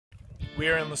We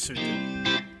are in Lesotho.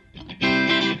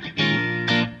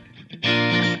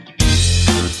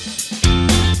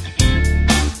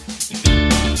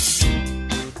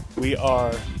 We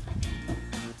are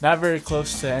not very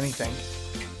close to anything,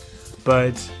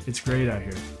 but it's great out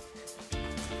here.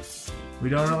 We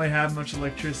don't really have much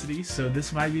electricity, so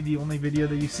this might be the only video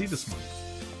that you see this month.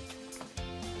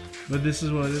 But this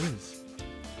is what it is.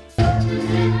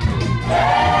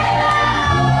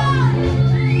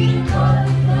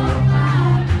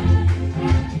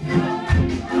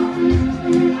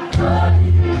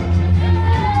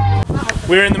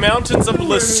 We're in the mountains of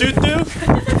Lesotho,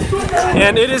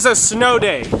 and it is a snow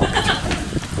day.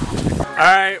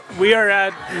 Alright, we are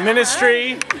at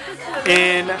Ministry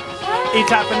in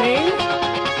Itapani.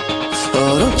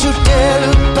 Oh, don't you dare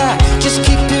look back, just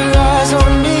keep your eyes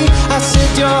on me. I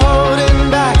said you're holding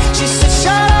back. She said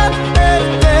shut up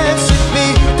and dance with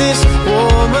me. This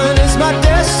woman is my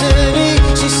destiny.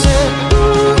 She said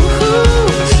ooh, ooh,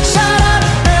 shut up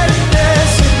and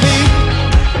dance with me.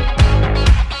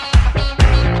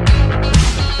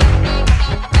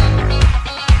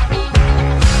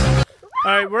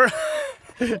 Alright,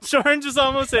 Soren just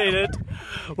almost ate it.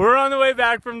 We're on the way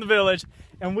back from the village,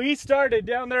 and we started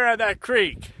down there at that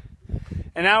creek,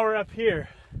 and now we're up here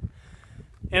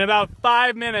in about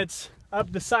 5 minutes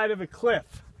up the side of a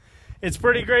cliff. It's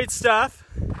pretty great stuff.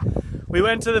 We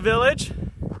went to the village,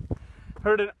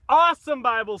 heard an awesome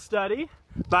Bible study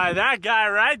by that guy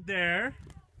right there,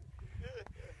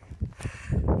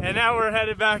 and now we're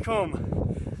headed back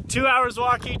home. 2 hours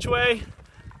walk each way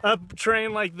up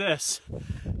train like this.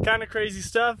 Kind of crazy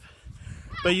stuff,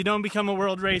 but you don't become a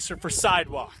world racer for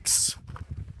sidewalks.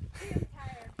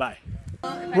 Bye.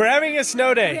 We're having a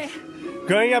snow day.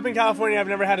 Growing up in California, I've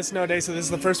never had a snow day, so this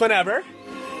is the first one ever.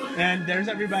 And there's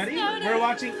everybody. We're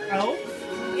watching Elf.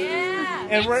 Yeah,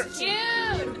 and it's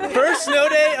June. First snow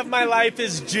day of my life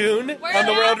is June on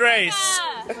the world race.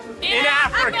 In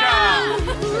Africa.